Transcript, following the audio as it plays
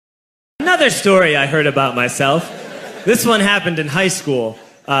another story I heard about myself. This one happened in high school.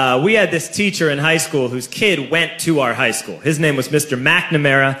 We had this teacher in high school whose kid went to our high school. His name was Mr.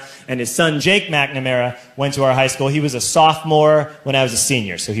 McNamara, and his son Jake McNamara went to our high school. He was a sophomore when I was a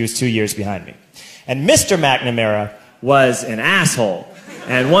senior, so he was 2 years behind me. And Mr. McNamara was an asshole.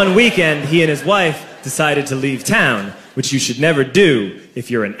 And one weekend, he and his wife decided to leave town, which you should never do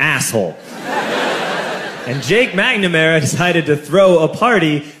if you're an asshole. And Jake McNamara decided to throw a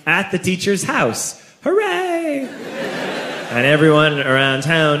party at the teacher's house. Hooray! And everyone around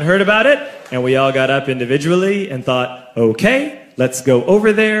town heard about it, and we all got up individually and thought, okay, let's go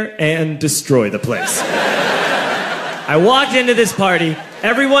over there and destroy the place. I walked into this party,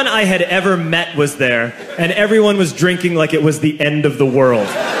 everyone I had ever met was there, and everyone was drinking like it was the end of the world.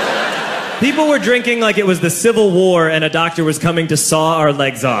 People were drinking like it was the Civil War and a doctor was coming to saw our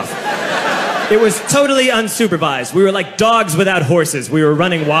legs off. It was totally unsupervised. We were like dogs without horses. We were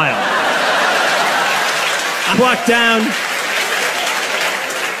running wild. I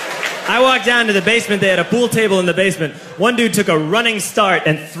walked down to the basement. They had a pool table in the basement. One dude took a running start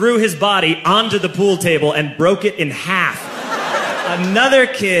and threw his body onto the pool table and broke it in half. Another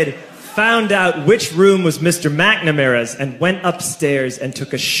kid found out which room was Mr. McNamara's and went upstairs and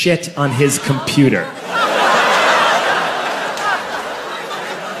took a shit on his computer.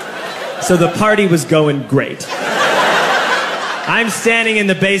 So the party was going great. I'm standing in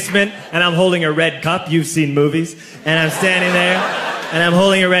the basement and I'm holding a red cup. You've seen movies. And I'm standing there and I'm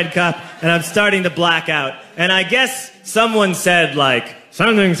holding a red cup and I'm starting to black out. And I guess someone said like,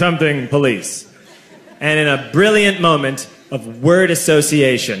 something, something, police. And in a brilliant moment of word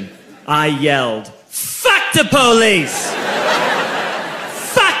association, I yelled, fuck the police!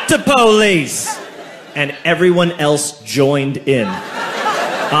 Fuck the police! And everyone else joined in.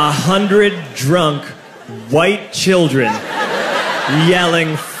 100 drunk white children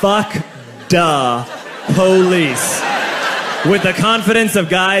yelling, fuck the police. With the confidence of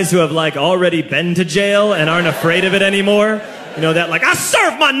guys who have like already been to jail and aren't afraid of it anymore. You know, that like, I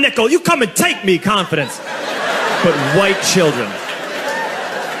serve my nickel, you come and take me confidence. But white children.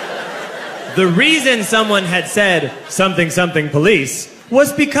 The reason someone had said something, something police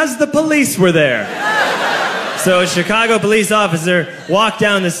was because the police were there. So a Chicago police officer walked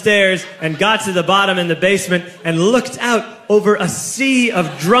down the stairs and got to the bottom in the basement and looked out over a sea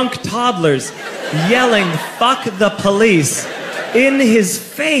of drunk toddlers yelling, fuck the police, in his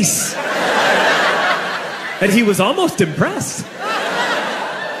face. And he was almost impressed.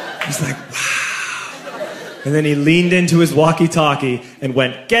 He's like, wow. And then he leaned into his walkie-talkie and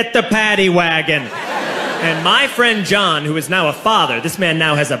went, get the paddy wagon. And my friend John, who is now a father, this man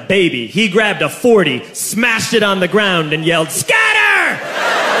now has a baby, he grabbed a 40, smashed it on the ground, and yelled, scatter!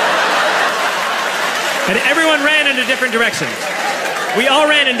 And everyone ran in different directions. We all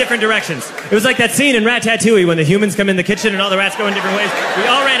ran in different directions. It was like that scene in Ratatouille when the humans come in the kitchen and all the rats go in different ways. We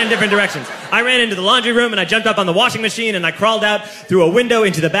all ran in different directions. I ran into the laundry room and I jumped up on the washing machine and I crawled out through a window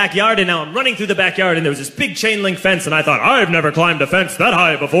into the backyard, and now I'm running through the backyard and there was this big chain link fence and I thought, I've never climbed a fence that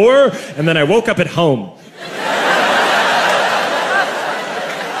high before. And then I woke up at home.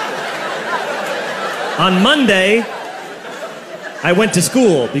 On Monday, I went to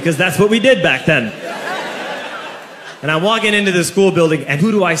school because that's what we did back then. And I'm walking into the school building, and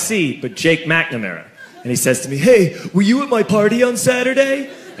who do I see but Jake McNamara? And he says to me, hey, were you at my party on Saturday?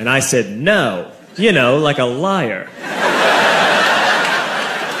 And I said, no. You know, like a liar.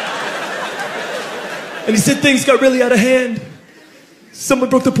 And he said things got really out of hand. Someone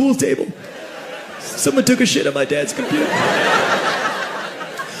broke the pool table. Someone took a shit on my dad's computer.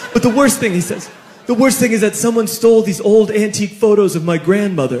 But the worst thing, he says, the worst thing is that someone stole these old antique photos of my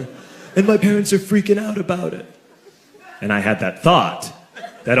grandmother, and my parents are freaking out about it. And I had that thought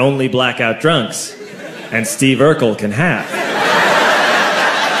that only blackout drunks and Steve Urkel can have.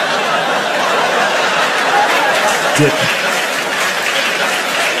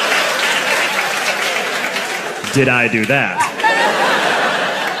 Did I do that?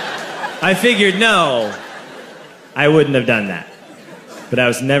 I figured, no, I wouldn't have done that. But I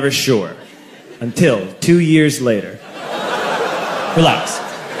was never sure until 2 years later. Relax.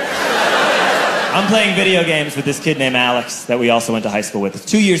 I'm playing video games with this kid named Alex that we also went to high school with.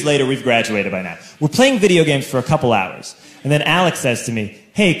 2 years later, we've graduated by now. We're playing video games for a couple hours. And then Alex says to me,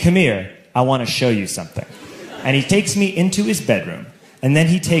 hey, come here, I want to show you something. And he takes me into his bedroom. And then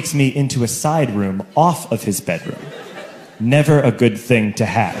he takes me into a side room off of his bedroom. Never a good thing to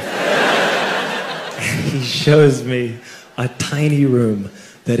have. He shows me a tiny room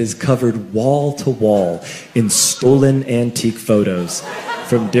that is covered wall to wall in stolen antique photos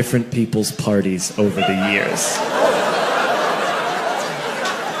from different people's parties over the years.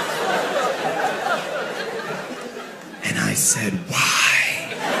 said, why?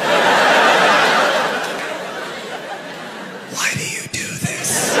 Why do you do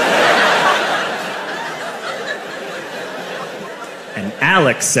this? And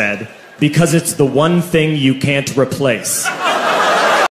Alex said, because it's the one thing you can't replace.